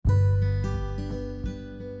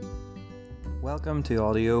Welcome to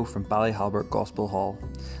audio from Ballyhalbert Gospel Hall.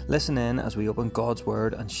 Listen in as we open God's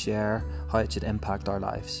Word and share how it should impact our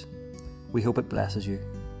lives. We hope it blesses you.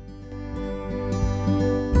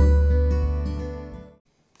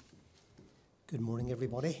 Good morning,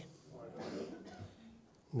 everybody.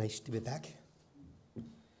 Nice to be back.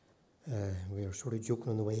 We were sort of joking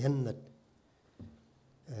on the way in that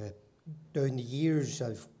down the years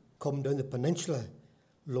I've come down the peninsula,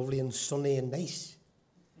 lovely and sunny and nice.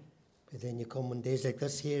 But then you come on days like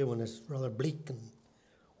this here when it's rather bleak and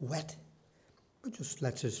wet. It just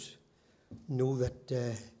lets us know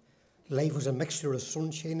that life is a mixture of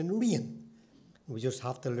sunshine and rain. We just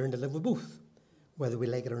have to learn to live with both, whether we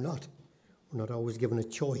like it or not. We're not always given a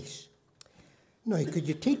choice. Now, could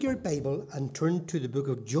you take your Bible and turn to the book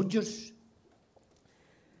of Judges?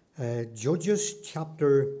 Judges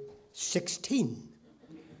chapter 16.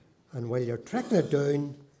 And while you're tracking it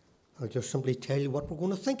down, I'll just simply tell you what we're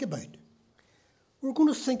going to think about. We're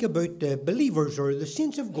going to think about the believers or the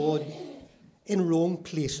saints of God in wrong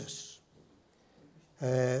places.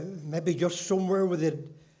 Maybe just somewhere where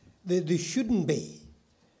they shouldn't be.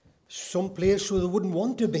 Some place where they wouldn't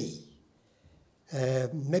want to be.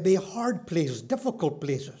 Maybe hard places, difficult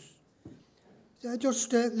places.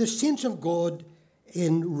 Just the saints of God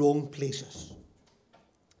in wrong places.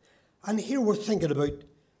 And here we're thinking about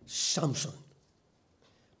Samson.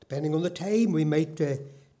 Depending on the time, we might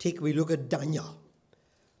take a wee look at Daniel.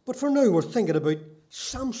 But for now, we're thinking about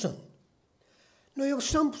Samson. Now, if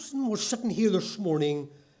Samson was sitting here this morning,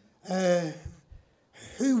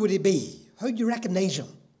 who would he be? How do you recognise him?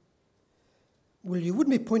 Well, you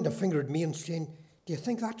wouldn't be pointing a finger at me and saying, do you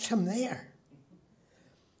think that's him there?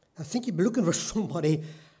 I think you'd be looking for somebody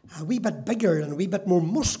a wee bit bigger and a wee bit more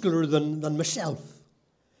muscular than myself.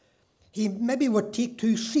 He maybe would take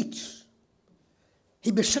 2 seats.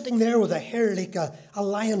 He'd be sitting there with a hair like a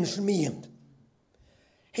lion's mane.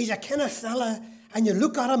 He's a kind of fella, and you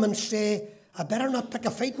look at him and say, I better not pick a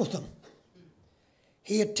fight with him.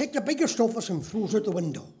 He'd take the biggest of us and throws out the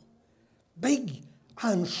window. Big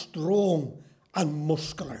and strong and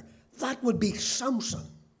muscular. That would be Samson.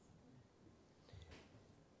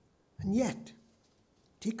 And yet,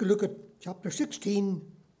 take a look at chapter 16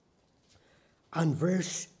 and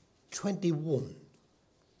verse 21.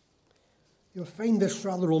 You'll find this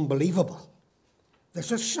rather unbelievable.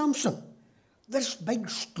 This is Samson, this big,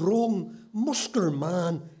 strong, muscular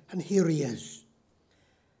man, and here he is.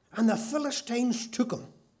 And the Philistines took him.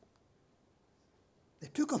 They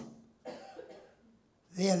took him.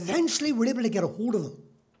 They eventually were able to get a hold of him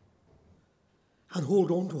and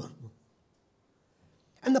hold on to him.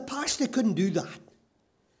 In the past, they couldn't do that.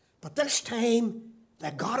 But this time,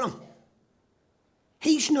 they got him.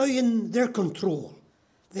 He's now in their control.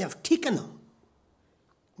 They have taken him.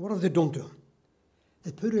 What have they done to him?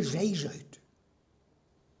 They put his eyes out.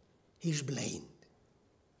 He's blind.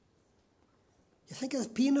 You think of the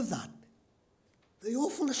pain of that, the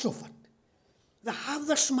awfulness of it. They have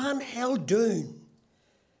this man held down.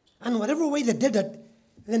 And whatever way they did it,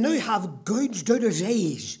 they now have gouged out his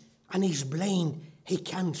eyes, and he's blind. He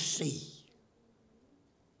can't see.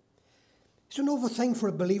 It's an awful thing for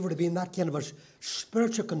a believer to be in that kind of a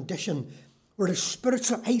spiritual condition where the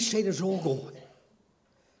spiritual eyesight is all gone.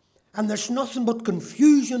 And there's nothing but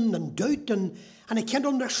confusion and doubt, and he can't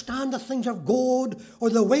understand the things of God or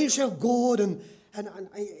the ways of God, and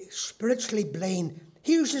spiritually blind.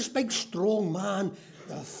 Here's this big, strong man.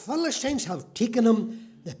 The Philistines have taken him.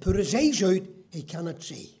 They put his eyes out. He cannot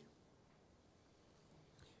see.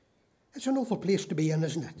 It's an awful place to be in,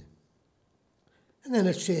 isn't it? And then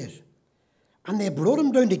it says, and they brought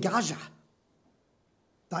him down to Gaza.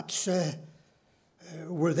 That's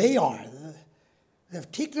where they are.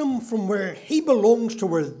 They've taken him from where he belongs to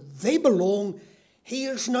where they belong. He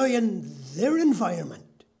is now in their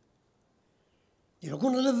environment. You're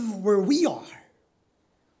going to live where we are.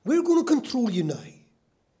 We're going to control you now.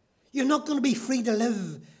 You're not going to be free to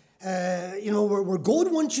live, where God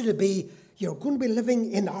wants you to be. You're going to be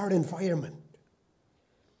living in our environment.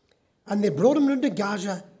 And they brought him into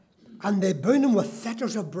Gaza, and they bound him with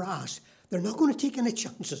fetters of brass. They're not going to take any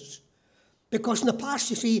chances. Because in the past,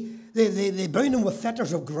 you see, they bound him with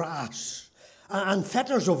fetters of grass and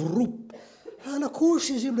fetters of rope. And of course,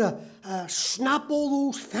 he's able to snap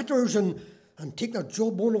all those fetters and take the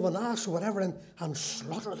jawbone of an ass or whatever and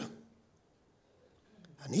slaughter them.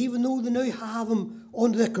 And even though they now have him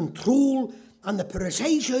under their control and they put his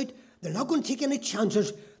eyes out, they're not going to take any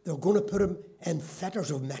chances. They're going to put him in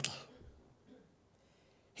fetters of metal.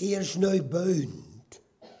 He is now bound.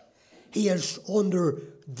 He is under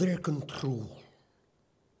their control.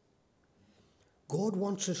 God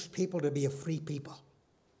wants his people to be a free people.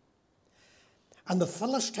 And the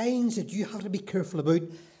Philistines that you have to be careful about,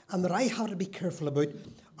 and that I have to be careful about,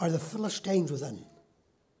 are the Philistines within.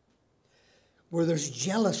 Where there's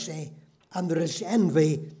jealousy, and there is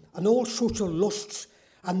envy, and all sorts of lusts,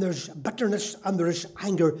 and there's bitterness, and there is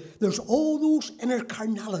anger. There's all those inner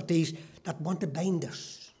carnalities that want to bind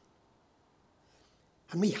us.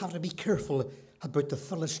 And we have to be careful about the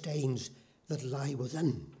Philistines that lie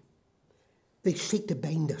within. They seek to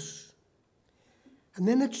bind us. And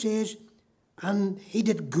then it says, and he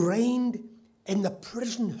did grind in the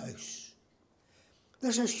prison house.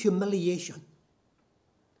 This is humiliation.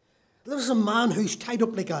 This is a man who's tied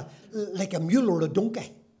up like a mule or a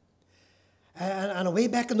donkey. And away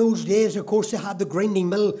back in those days, of course, they had the grinding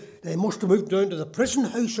mill. They must have moved down to the prison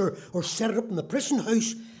house or set it up in the prison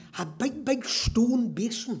house. A big stone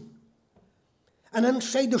basin. And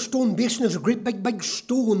inside the stone basin is a great big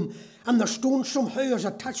stone. And the stone somehow is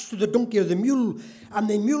attached to the donkey or the mule. And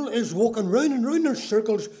the mule is walking round and round in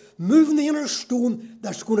circles, moving the inner stone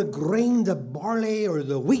that's going to grind the barley or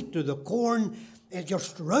the wheat or the corn. It's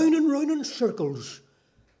just round and round in circles.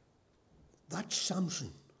 That's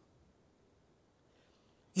Samson.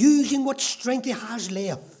 Using what strength he has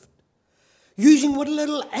left. Using what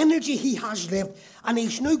little energy he has left. And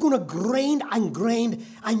he's now going to grind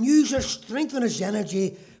and use his strength and his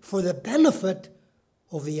energy for the benefit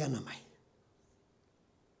of the enemy.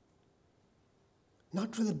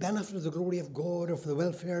 Not for the benefit of the glory of God or for the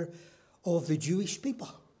welfare of the Jewish people.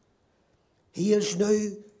 He is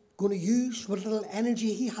now going to use what little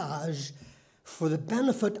energy he has for the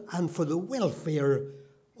benefit and for the welfare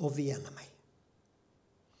of the enemy.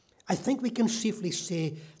 I think we can safely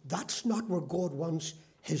say that's not where God wants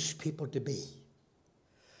his people to be.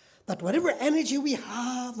 That whatever energy we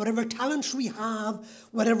have, whatever talents we have,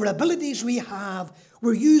 whatever abilities we have,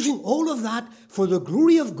 we're using all of that for the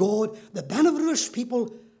glory of God, the benefit of his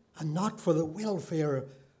people, and not for the welfare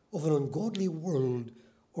of an ungodly world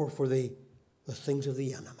or for the things of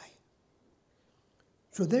the enemy.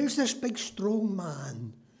 So there's this big strong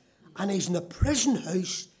man, and he's in the prison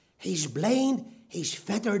house, he's blind, he's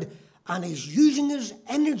fettered, and he's using his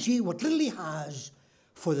energy, what little he has,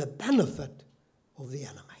 for the benefit of the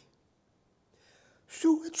enemy.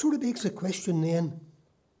 So it sort of begs the question then,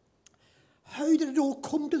 how did it all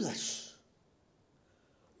come to this?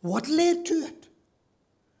 What led to it?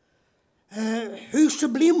 Who's to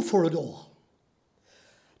blame for it all?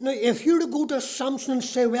 Now, if you're to go to Samson and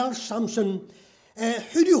say, well, Samson,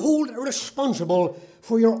 who do you hold responsible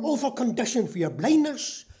for your awful condition, for your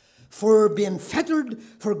blindness, for being fettered,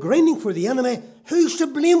 for grinding for the enemy? Who's to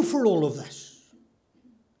blame for all of this?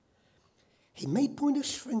 He might point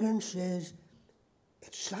his finger and says,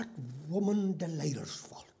 it's that woman Delilah's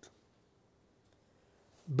fault.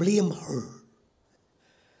 Blame her.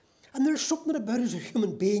 And there's something about us as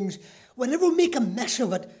human beings, whenever we make a mess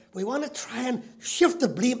of it, we want to try and shift the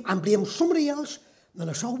blame and blame somebody else, and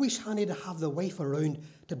it's always handy to have the wife around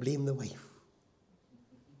to blame the wife.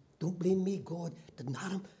 Don't blame me, God. Didn't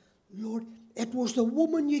have him. Lord, it was the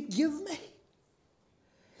woman you gave me.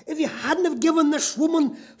 If you hadn't have given this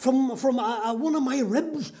woman from one of my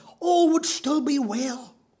ribs, all would still be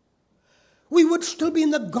well. We would still be in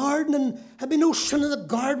the garden and there'd be no sin in the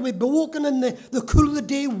garden. We'd be walking in the cool of the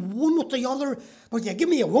day, one with the other. But you give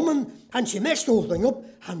me a woman and she messed the whole thing up,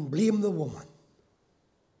 and blame the woman.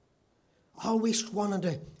 Always wanting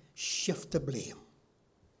to shift the blame.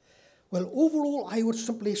 Well, overall, I would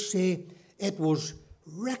simply say it was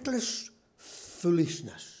reckless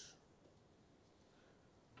foolishness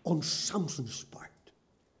on Samson's part.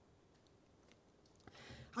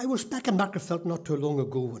 I was back in Magherafelt not too long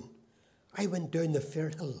ago, and I went down the Fair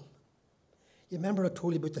Hill. You remember I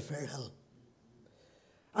told you about the Fair Hill?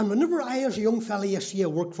 And whenever I, as a young fella, you see, I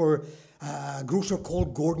worked for a grocer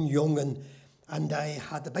called Gordon Young, and I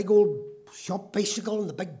had the big old shop bicycle and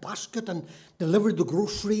the big basket and delivered the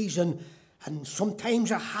groceries, and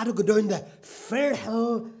sometimes I had to go down the Fair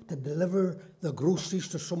Hill to deliver the groceries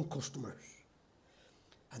to some customers.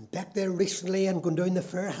 And back there recently and going down the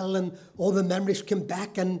Fair Hill, and all the memories came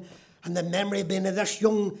back, and the memory being of this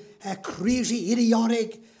young, crazy,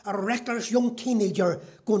 idiotic, reckless young teenager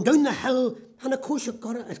going down the hill, and of course it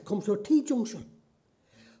comes to a T-junction.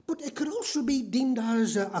 But it could also be deemed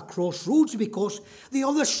as a crossroads, because the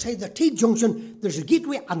other side of the T-junction, there's a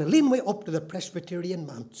gateway and a laneway up to the Presbyterian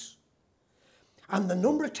manse. And the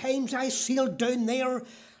number of times I sailed down there,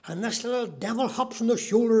 and this little devil hops on the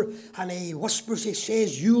shoulder, and he whispers, he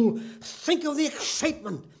says, you'll think of the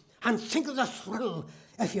excitement and think of the thrill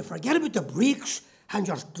if you forget about the brakes and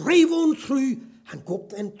just drive on through and go up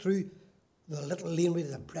then through the little laneway to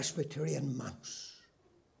the Presbyterian manse.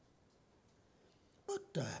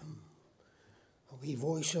 But A wee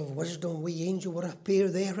voice of wisdom, wee angel would appear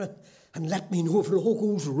there and let me know if it all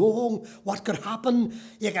goes wrong, what could happen.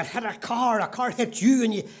 You could hit a car hits you,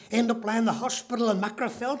 and you end up lying in the hospital in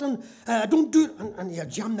Macrofelton. Don't do it. And you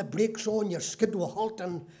jam the brakes on, you skid to a halt,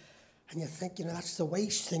 and you think, that's the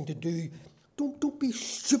wise thing to do. Don't be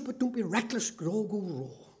stupid, don't be reckless, it could all go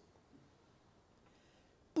wrong.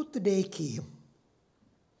 But the day came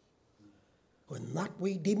when that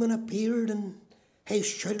wee demon appeared, and he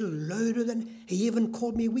shouted louder than he even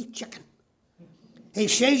called me wee chicken. He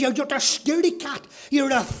says, you're just a scaredy cat.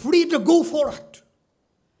 You're afraid to go for it.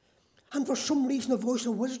 And for some reason, the voice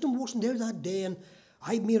of wisdom wasn't there that day, and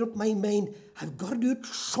I made up my mind, I've got to do it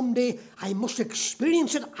someday. I must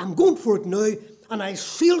experience it. I'm going for it now. And I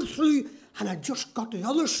sailed through, and I just got to the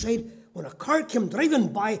other side when a car came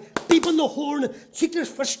driving by, beeping the horn, and cheeked his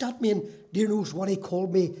fist at me, and dear knows what he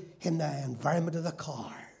called me in the environment of the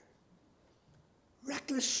car.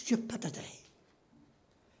 Reckless stupidity.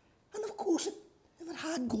 And of course, if it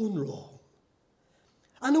had gone wrong,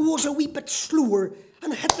 and it was a wee bit slower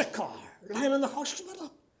and hit the car, lying in the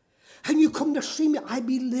hospital, and you come to see me, I'd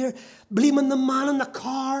be there blaming the man in the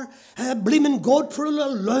car, blaming God for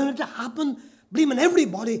allowing it to happen, blaming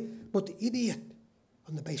everybody but the idiot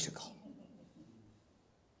on the bicycle.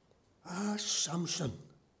 Ah, Samson,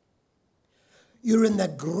 you're in the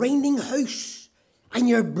grinding house, and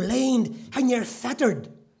you're blind, and you're fettered,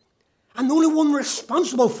 and the only one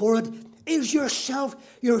responsible for it is yourself,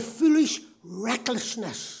 your foolish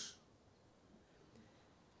recklessness.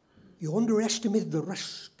 You underestimated the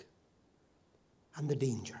risk and the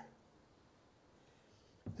danger.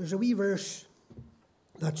 There's a wee verse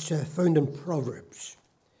that's found in Proverbs,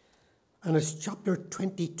 and it's chapter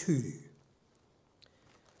 22.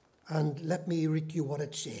 And let me read to you what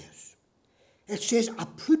it says. It says, a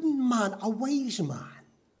prudent man, a wise man,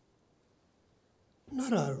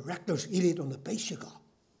 not a reckless idiot on the bicycle,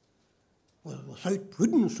 well, without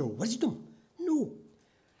prudence or wisdom. No.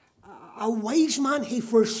 A wise man, he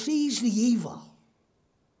foresees the evil.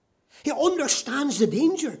 He understands the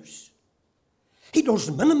dangers. He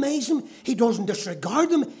doesn't minimize them. He doesn't disregard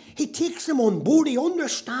them. He takes them on board. He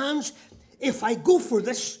understands, if I go for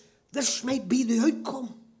this, this might be the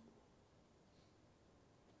outcome.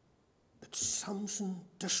 But Samson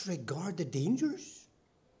disregard the dangers?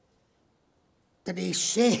 Did he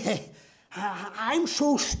say, I'm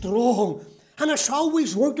so strong, and it's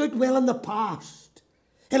always worked out well in the past.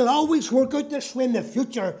 It'll always work out this way in the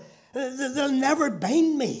future. They'll never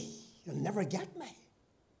bind me. You'll never get me.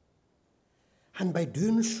 And by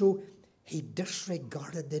doing so, he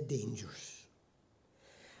disregarded the dangers.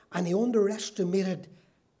 And he underestimated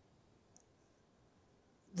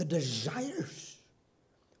the desires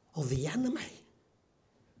of the enemy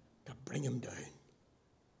to bring him down.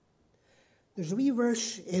 There's a wee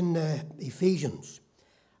verse in Ephesians,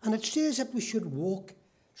 and it says that we should walk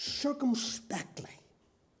circumspectly.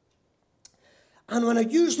 And when I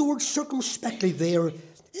use the word circumspectly there,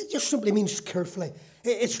 it just simply means carefully.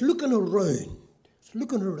 It's looking around. It's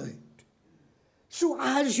looking around. So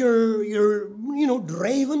as you're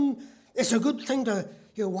driving, it's a good thing to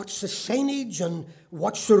watch the signage and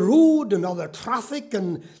watch the road and other traffic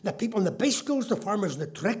and the people on the bicycles, the farmers and the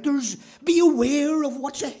tractors. Be aware of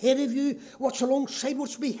what's ahead of you, what's alongside,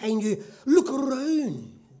 what's behind you. Look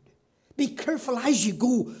around. Be careful as you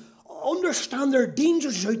go. Understand there are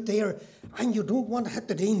dangers out there, and you don't want to hit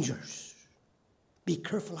the dangers. Be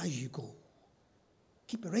careful as you go.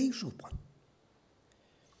 Keep your eyes open.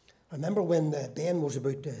 I remember when Ben was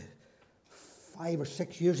about 5 or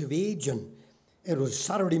 6 years of age, and it was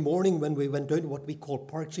Saturday morning when we went down to what we call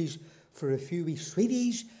Parksies for a few wee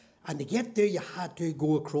sweeties, and to get there you had to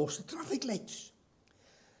go across the traffic lights.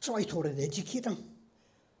 So I thought I'd educate him.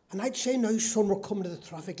 And I'd say, now son, we're coming to the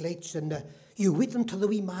traffic lights, and you wait until the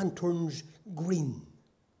wee man turns green.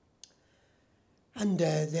 And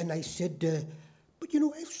then I said, but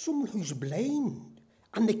if someone who's blind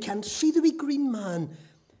and they can't see the wee green man,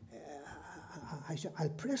 I said, I'll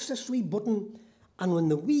press this wee button, and when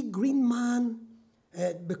the wee green man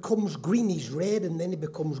becomes green, he's red, and then he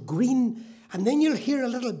becomes green, and then you'll hear a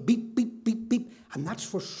little beep, beep, beep, beep, and that's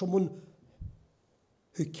for someone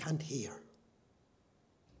who can't hear.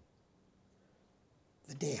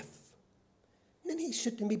 The deaf. And then he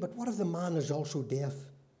said to me, but what if the man is also deaf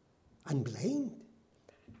and blind?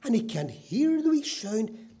 And he can't hear the wee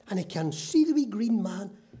sound, and he can't see the wee green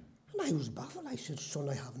man. And I was baffled. I said, son,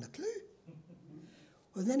 I haven't a clue.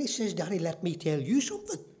 Well, then he says, Daddy, let me tell you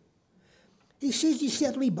something. He says, you see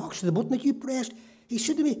that wee box, the button that you pressed? He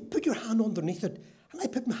said to me, put your hand underneath it. And I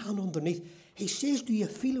put my hand underneath. He says, do you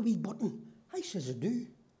feel a wee button? I says, I do.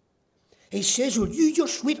 He says, well, you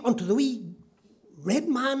just wait until the wee red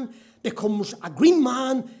man becomes a green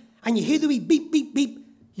man, and you hear the wee beep, beep, beep,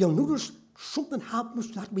 you'll notice something happens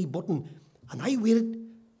to that wee button. And I waited,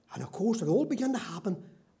 and of course it all began to happen,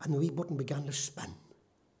 and the wee button began to spin.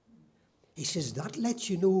 He says, that lets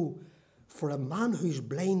you know, for a man who's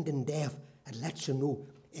blind and deaf, it lets you know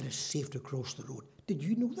it is safe to cross the road. Did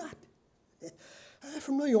you know that?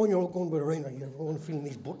 From now on, you're all going around and you're all feeling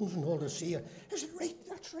these buttons and all this here. Is it right?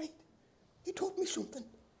 That's right. He taught me something.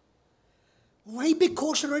 Why?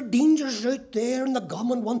 Because there are dangers out there, and the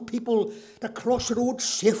government want people to cross the road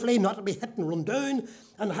safely, not to be hit and run down.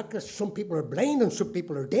 And some people are blind and some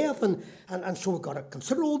people are deaf, and so we've got to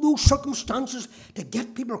consider all those circumstances to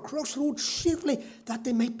get people across the road safely, that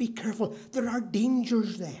they might be careful. There are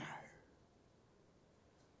dangers there.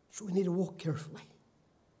 So we need to walk carefully.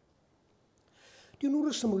 Do you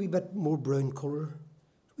notice I'm a wee bit more brown colour?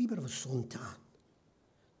 A wee bit of a suntan.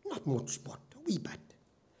 Not much, but a wee bit.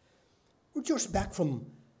 We're just back from,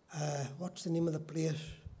 what's the name of the place?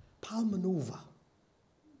 Palma Nova.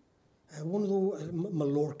 One of those,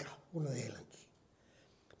 Mallorca, one of the islands.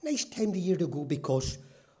 Nice time of the year to go because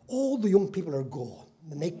all the young people are gone.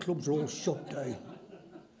 The nightclubs are all shut down.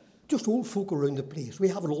 Just old folk around the place. We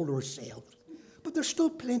have it all to ourselves. But there's still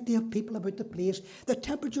plenty of people about the place. The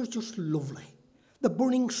temperature's just lovely. The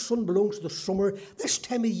burning sun belongs to the summer. This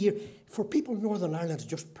time of year, for people in Northern Ireland, it's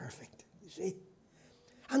just perfect, you see.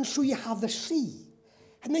 And so you have the sea,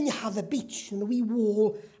 and then you have the beach and the wee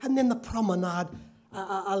wall, and then the promenade,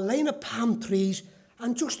 a line of palm trees,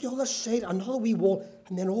 and just the other side, another wee wall,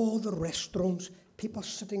 and then all the restaurants, people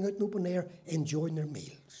sitting out in open air enjoying their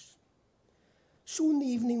meals. So in the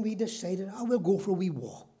evening we decided, I will go for a wee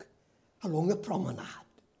walk along the promenade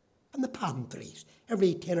and the palm trees,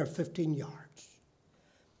 every 10 or 15 yards.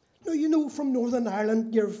 Now, you know, from Northern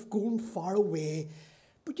Ireland, you're going far away,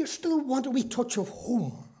 but you still want a wee touch of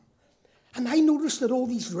home. And I noticed that all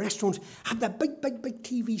these restaurants had the big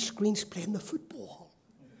TV screens playing the football.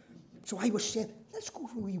 So I was saying, let's go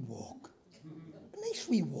for a wee walk. A nice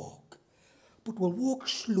wee walk. But we'll walk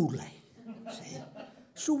slowly. See?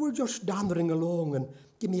 So we're just dandering along and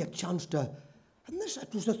give me a chance to... And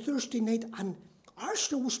it was a Thursday night, and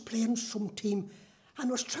Arsenal was playing some team, and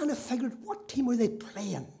I was trying to figure out what team were they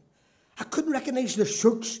playing. I couldn't recognise the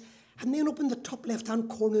shirts, and then up in the top left-hand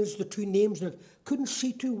corner is the two names, and I couldn't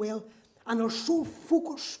see too well. And I was so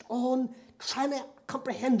focused on trying to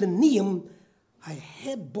comprehend the name, I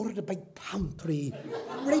head-butted a big palm tree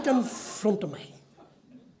right in front of me.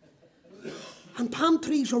 And palm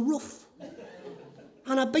trees are rough.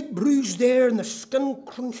 And a big bruise there, and the skin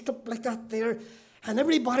crunched up like that there, and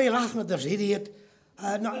everybody laughing at this idiot,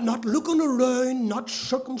 not looking around, not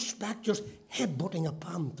circumspect, just head-butting a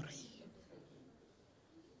palm tree.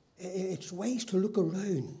 It's wise to look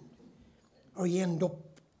around, or you end up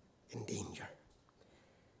in danger.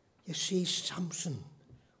 You see, Samson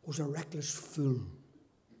was a reckless fool.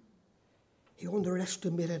 He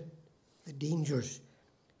underestimated the dangers.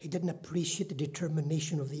 He didn't appreciate the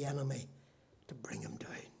determination of the enemy to bring him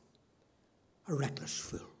down. A reckless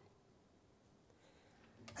fool.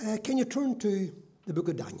 Can you turn to the book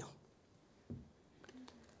of Daniel?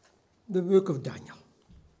 The book of Daniel.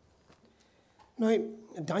 Now,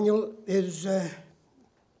 Daniel is a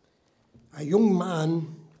young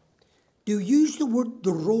man. Do you use the word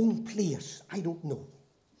the wrong place? I don't know.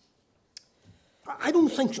 I don't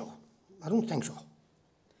think so. I don't think so.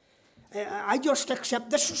 I just accept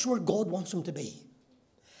this is where God wants him to be.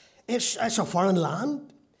 It's a foreign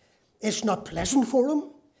land. It's not pleasant for him.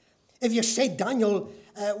 If you say, Daniel,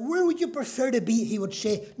 where would you prefer to be? He would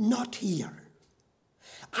say, not here.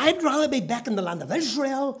 I'd rather be back in the land of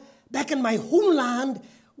Israel, back in my homeland,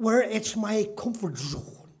 where it's my comfort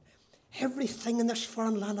zone. Everything in this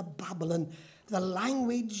foreign land of Babylon, the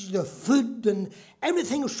language, the food, and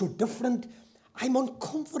everything is so different. I'm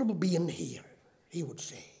uncomfortable being here, he would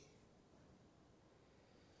say.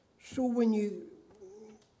 So when you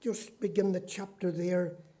just begin the chapter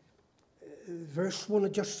there, verse 1,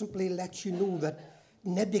 it just simply lets you know that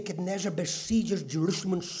Nebuchadnezzar besieges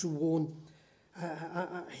Jerusalem and so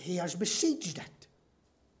on. He has besieged it.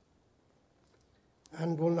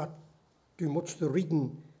 And we'll not do much the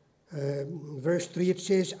reading. Verse 3, it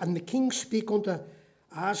says, And the king spake unto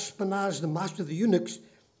Ashpenaz, the master of the eunuchs,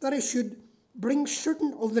 that he should bring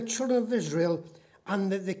certain of the children of Israel,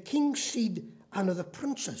 and the king's seed, and of the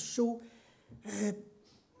princes. So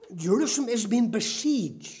Jerusalem is being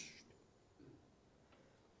besieged.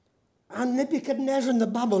 And Nebuchadnezzar and the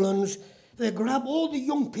Babylons, they grab all the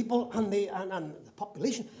young people and the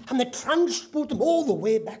population, and they transport them all the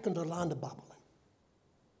way back into the land of Babylon.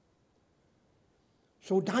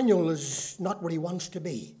 So Daniel is not where he wants to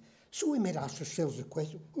be. So we might ask ourselves the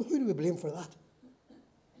question, well, who do we blame for that?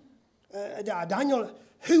 Daniel,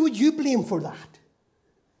 who would you blame for that?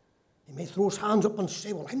 He may throw his hands up and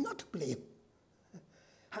say, well, I'm not to blame.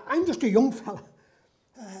 I'm just a young fella.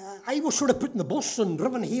 I was sort of put in the bus and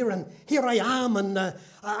driven here, and here I am, and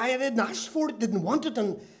I didn't ask for it, didn't want it,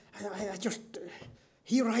 and I just,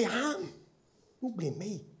 here I am. Don't blame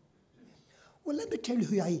me. Well, let me tell you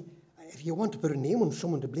who if you want to put a name on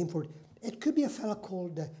someone to blame for it, it could be a fella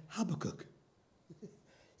called Habakkuk.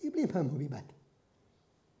 You blame him a wee bit.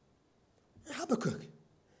 Habakkuk.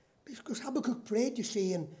 Because Habakkuk prayed, you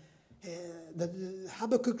see, and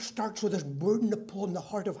Habakkuk starts with this burden upon the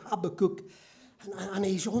heart of Habakkuk, and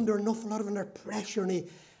he's under an awful lot of under pressure, and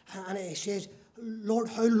he says, Lord,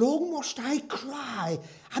 how long must I cry,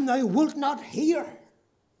 and thou wilt not hear?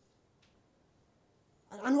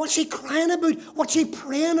 And what's he crying about? What's he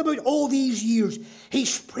praying about all these years?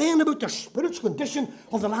 He's praying about the spiritual condition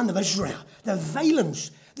of the land of Israel, the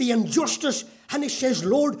violence, the injustice, and he says,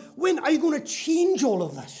 Lord, when are you going to change all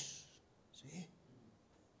of this? See?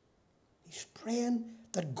 He's praying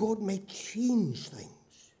that God may change things.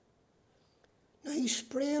 Now, he's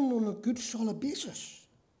praying on a good, solid basis.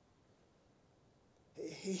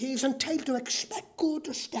 He's entitled to expect God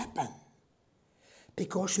to step in,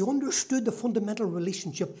 because he understood the fundamental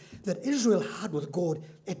relationship that Israel had with God.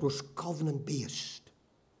 It was covenant-based.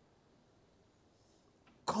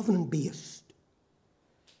 Covenant-based.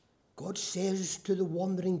 God says to the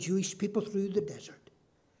wandering Jewish people through the desert,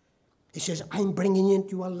 he says, I'm bringing you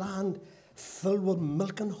into a land filled with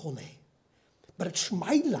milk and honey, but it's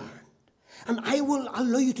my land, and I will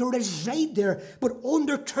allow you to reside there, but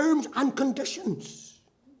under terms and conditions.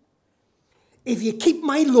 If you keep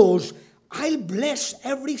my laws, I'll bless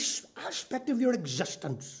every aspect of your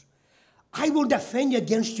existence. I will defend you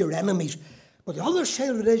against your enemies. But the other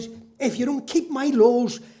side of it is, if you don't keep my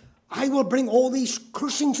laws, I will bring all these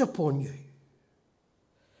cursings upon you.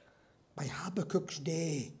 By Habakkuk's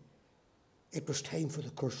day, it was time for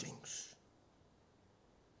the cursings.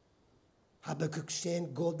 Habakkuk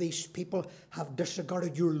saying, God, these people have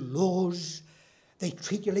disregarded your laws. They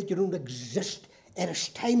treat you like you don't exist. It is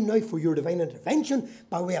time now for your divine intervention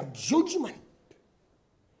by way of judgment.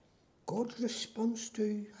 God's response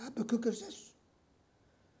to Habakkuk is this.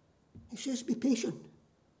 He says, be patient.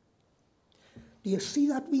 Do you see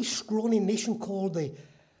that wee scrawny nation called the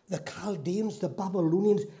Chaldeans, the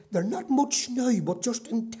Babylonians? They're not much now, but just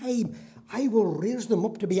in time, I will raise them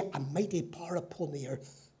up to be a mighty power upon the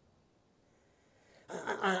earth.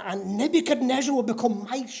 And Nebuchadnezzar will become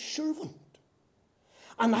my servant.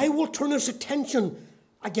 And I will turn his attention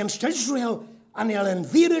against Israel, and he'll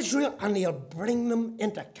invade Israel, and he'll bring them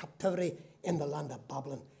into captivity in the land of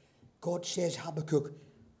Babylon. God says, Habakkuk,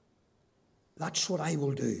 that's what I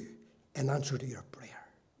will do in answer to your prayer.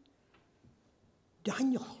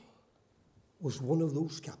 Daniel was one of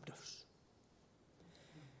those captives.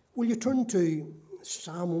 Will you turn to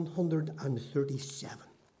Psalm 137?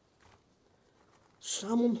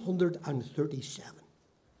 Psalm 137.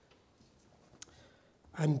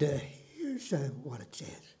 And here's what it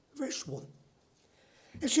says. Verse 1.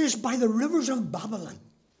 It says, by the rivers of Babylon,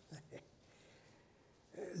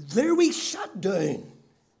 there we sat down.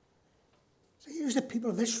 So here's the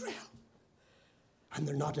people of Israel. And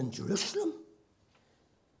they're not in Jerusalem.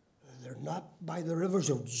 They're not by the rivers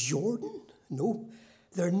of Jordan. No,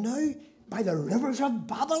 they're now by the rivers of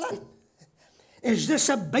Babylon. Is this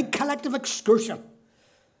a big collective excursion?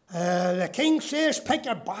 The king says, pack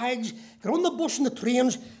your bags, get on the bus and the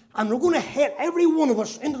trains, and we're going to head, every one of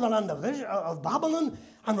us, into the land of Babylon,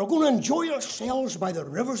 and we're going to enjoy ourselves by the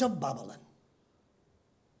rivers of Babylon.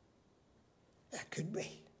 It could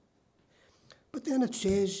be. But then it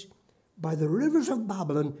says, by the rivers of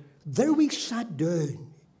Babylon, there we sat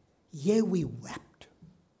down, yea, we wept.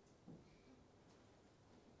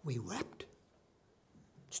 We wept.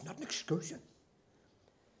 It's not an excursion.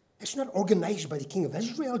 It's not organised by the king of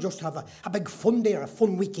Israel just to have a big fun day or a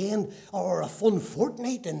fun weekend or a fun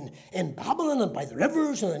fortnight in Babylon and by the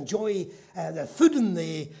rivers and enjoy the food and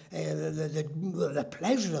the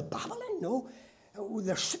pleasure of Babylon. No,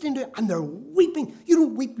 they're sitting there and they're weeping. You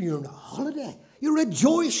don't weep when you're on a holiday. You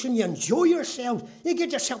rejoice and you enjoy yourselves. You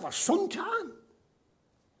get yourself a suntan.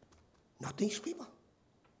 Not these people.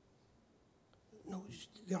 No,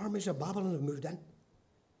 the armies of Babylon have moved in.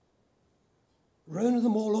 Rounded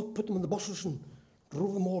them all up, put them in the buses, and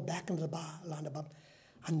drove them all back into the land of Babylon.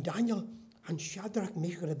 And Daniel and Shadrach,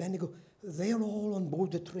 Meshach, and Abednego, they're all on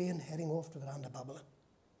board the train heading off to the land of Babylon.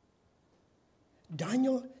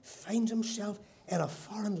 Daniel finds himself in a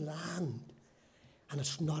foreign land, and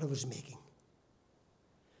it's not of his making.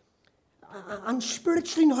 and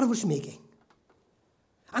spiritually not of his making.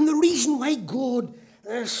 And the reason why God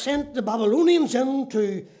sent the Babylonians in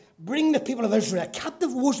to bring the people of Israel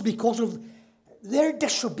captive was because of their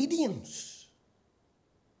disobedience.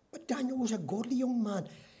 But Daniel was a godly young man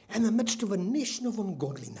in the midst of a nation of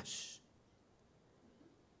ungodliness.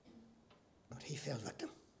 But he fell victim.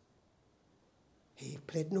 He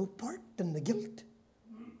played no part in the guilt.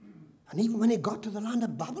 And even when he got to the land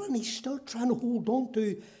of Babylon, he's still trying to hold on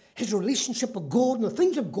to his relationship with God and the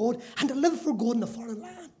things of God and to live for God in a foreign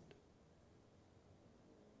land.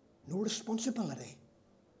 No responsibility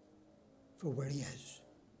for where he is.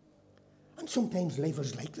 And sometimes life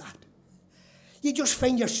is like that. You just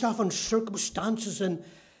find yourself in circumstances in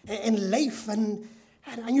life and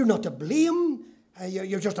you're not to blame.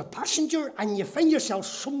 You're just a passenger and you find yourself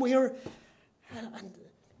somewhere. And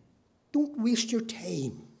don't waste your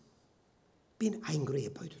time being angry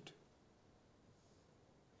about it.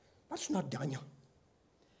 That's not Daniel.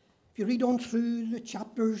 If you read on through the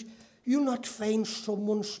chapters, you'll not find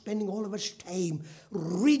someone spending all of his time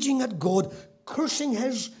raging at God, cursing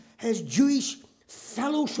his Jewish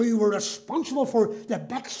fellows who were responsible for the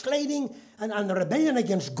backsliding and the rebellion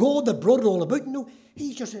against God that brought it all about. No,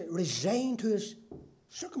 he's just resigned to his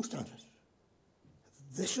circumstances.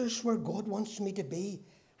 This is where God wants me to be.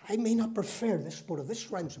 I may not prefer this, but if this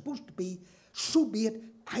is where I'm supposed to be, so be it.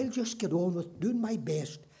 I'll just get on with doing my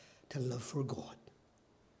best to live for God.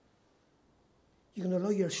 You can allow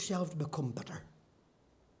yourself to become bitter.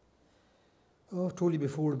 Oh, I've told you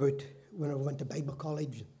before about when I went to Bible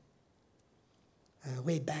college.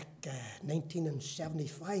 Way back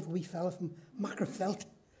 1975, a wee fella from Macrofelt.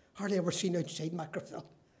 Hardly ever seen outside Macrofelt.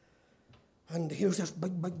 And here's this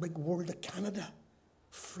big, big, big world of Canada.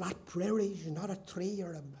 Flat prairies, not a tree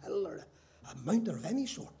or a hill or a mountain of any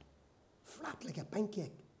sort. Flat like a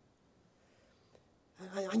pancake.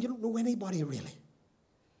 And you don't know anybody really.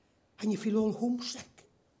 And you feel all homesick.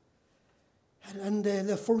 And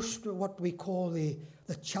the first, what we call the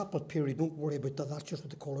chapel period, don't worry about that, that's just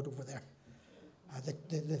what they call it over there.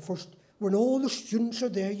 The first, when all the students are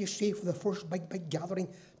there, you see, for the first big, big gathering,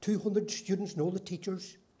 200 students and all the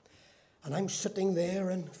teachers. And I'm sitting there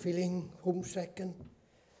and feeling homesick and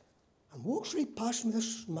walks right past me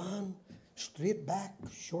this man, straight back,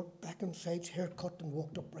 short back and sides, haircut and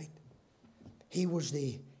walked upright. He was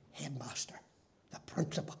the headmaster, the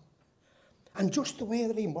principal. And just the way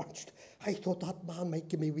that he marched, I thought that man might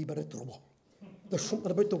give me a wee bit of trouble. There's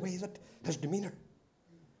something about the way that his demeanour.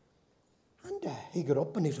 And he got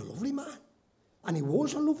up and he's a lovely man. And he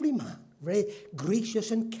was a lovely man, very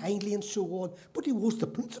gracious and kindly and so on. But he was the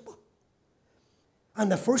principal.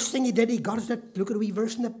 And the first thing he did, he got us to look at a wee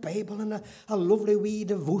verse in the Bible and a lovely wee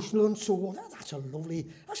devotional and so on. That's a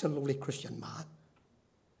lovely Christian man.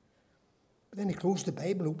 But then he closed the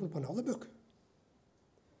Bible and opened another book.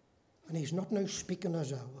 And he's not now speaking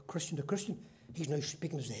as a Christian to Christian. He's now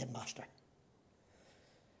speaking as the headmaster.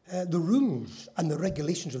 The rules and the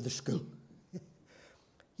regulations of the school.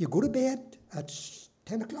 You go to bed at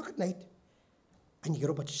 10 o'clock at night and you get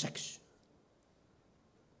up at 6.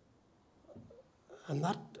 And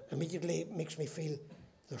that immediately makes me feel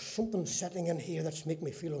there's something sitting in here that's making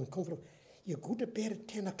me feel uncomfortable. You go to bed at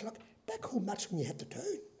 10 o'clock, back home, that's when you hit the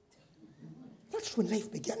town. That's when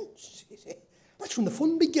life begins. You see. That's when the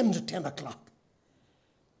fun begins at 10 o'clock.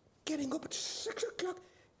 Getting up at 6 o'clock,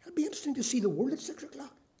 it'll be interesting to see the world at 6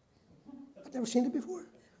 o'clock. I've never seen it before,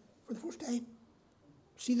 for the first time.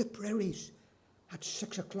 See the prairies at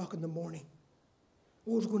 6 o'clock in the morning.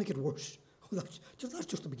 Oh, it's going to get worse. Oh, that's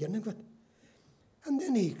just the beginning of it. And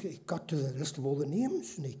then he got to the list of all the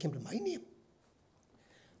names, and he came to my name.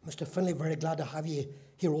 Mr. Finlay, very glad to have you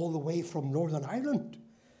here all the way from Northern Ireland.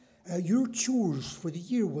 Your chores for the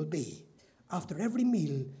year will be, after every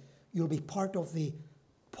meal, you'll be part of the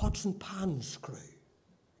pots and pans crew.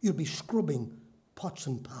 You'll be scrubbing pots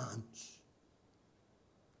and pans.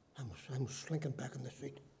 I'm slinking back in the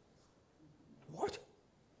seat. What?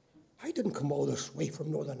 I didn't come all this way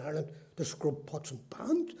from Northern Ireland to scrub pots and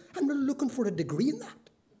pans. I'm not looking for a degree in that.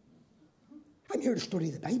 I'm here to study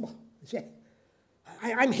the Bible. See?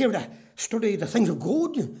 I'm here to study the things of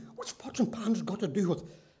God. What's pots and pans got to do with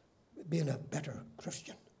being a better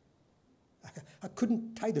Christian? I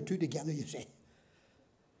couldn't tie the two together, you see.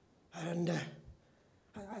 And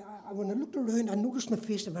when I looked around, I noticed in the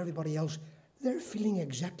face of everybody else, they're feeling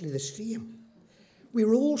exactly the same.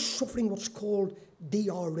 We're all suffering what's called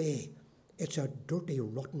DRA. It's a dirty,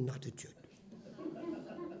 rotten attitude.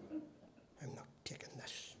 I'm not taking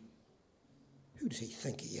this. Who does he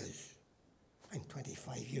think he is? I'm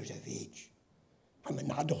 25 years of age. I'm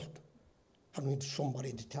an adult. I don't need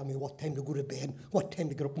somebody to tell me what time to go to bed, what time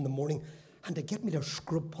to get up in the morning. and to get me to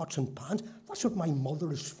scrub pots and pans. That's what my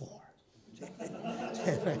mother is for.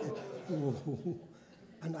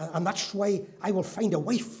 And that's why I will find a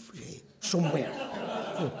wife somewhere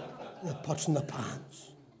for the pots and the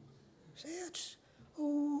pans.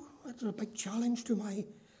 That's a big challenge to my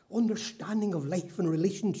understanding of life and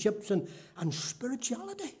relationships and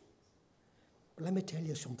spirituality. But let me tell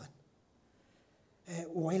you something.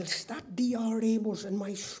 Whilst that DRA was in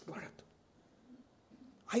my spirit,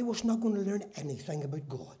 I was not going to learn anything about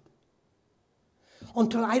God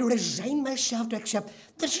until I resigned myself to accept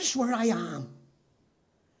this is where I am.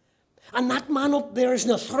 And that man up there is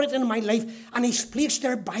an authority in my life, and he's placed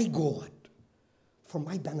there by God for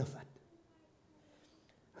my benefit.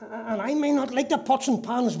 And I may not like the pots and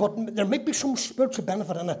pans, but there might be some spiritual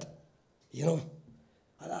benefit in it. You know,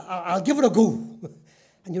 I'll give it a go.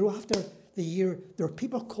 And you know, after the year, there are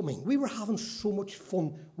people coming. We were having so much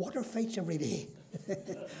fun. Water fights every day.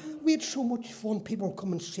 We had so much fun. People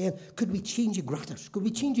coming saying, could we change you gratis? Could we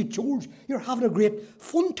change you George? You're having a great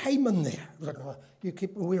fun time in there. I was like, no,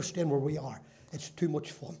 we're staying where we are. It's too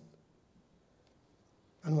much fun.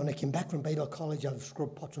 And when I came back from Bible college, I've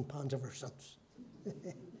scrubbed pots and pans ever since.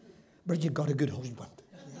 Bridget got a good husband.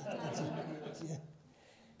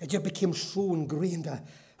 It just became so ingrained.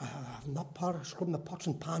 I'm not part of scrubbing the pots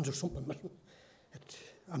and pans or something. It's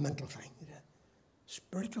a mental thing, a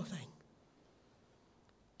spiritual thing.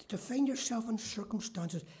 To find yourself in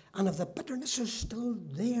circumstances, and if the bitterness is still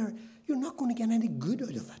there, you're not going to get any good out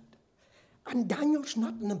of it. And Daniel's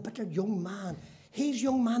not an embittered young man. He's a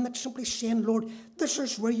young man that's simply saying, Lord, this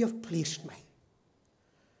is where you've placed me.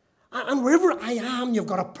 And wherever I am, you've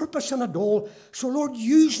got a purpose in it all. So, Lord,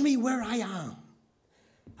 use me where I am.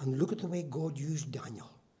 And look at the way God used Daniel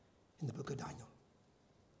in the book of Daniel.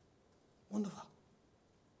 Wonderful.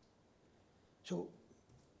 So,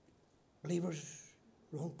 believers,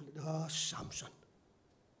 Samson.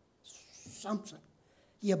 Samson.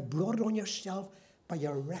 You brought it on yourself by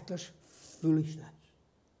your reckless foolishness.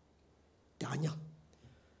 Daniel,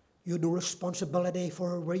 you had no responsibility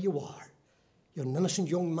for where you are. You're an innocent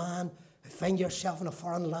young man who find yourself in a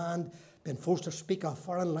foreign land, being forced to speak a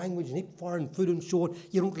foreign language and eat foreign food and so on.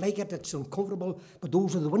 You don't like it, it's uncomfortable, but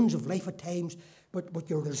those are the winds of life at times. But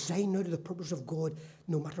you're resigned now to the purpose of God.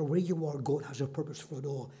 No matter where you are, God has a purpose for it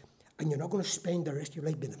all. And you're not going to spend the rest of your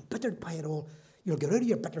life being embittered by it all. You'll get out of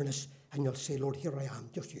your bitterness and you'll say, Lord, here I am,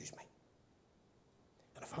 just use me.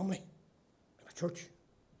 In a family, in a church,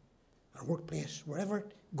 in a workplace, wherever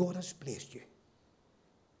God has placed you.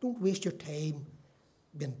 Don't waste your time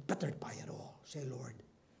being bittered by it all. Say, Lord,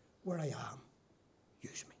 where I am,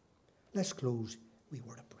 use me. Let's close with a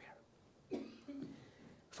word of prayer.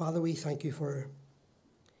 Father, we thank you for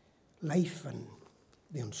life and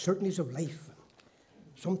the uncertainties of life, and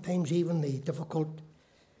sometimes even the difficult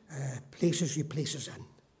places you place us in.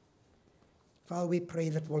 Father, we pray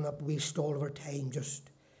that we'll not waste all of our time just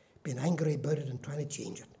being angry about it and trying to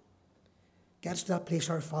change it. Get us to that place,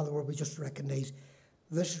 our Father, where we just recognize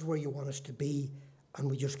this is where you want us to be, and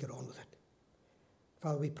we just get on with it.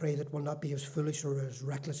 Father, we pray that we'll not be as foolish or as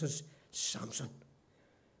reckless as Samson,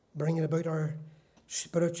 bringing about our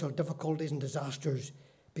spiritual difficulties and disasters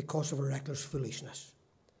because of our reckless foolishness.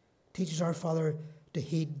 Teach us, our Father, to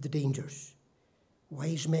heed the dangers.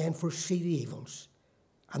 Wise men foresee the evils,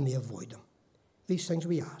 and they avoid them. These things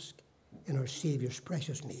we ask in our Saviour's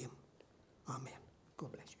precious name. Amen.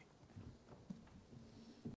 God bless you.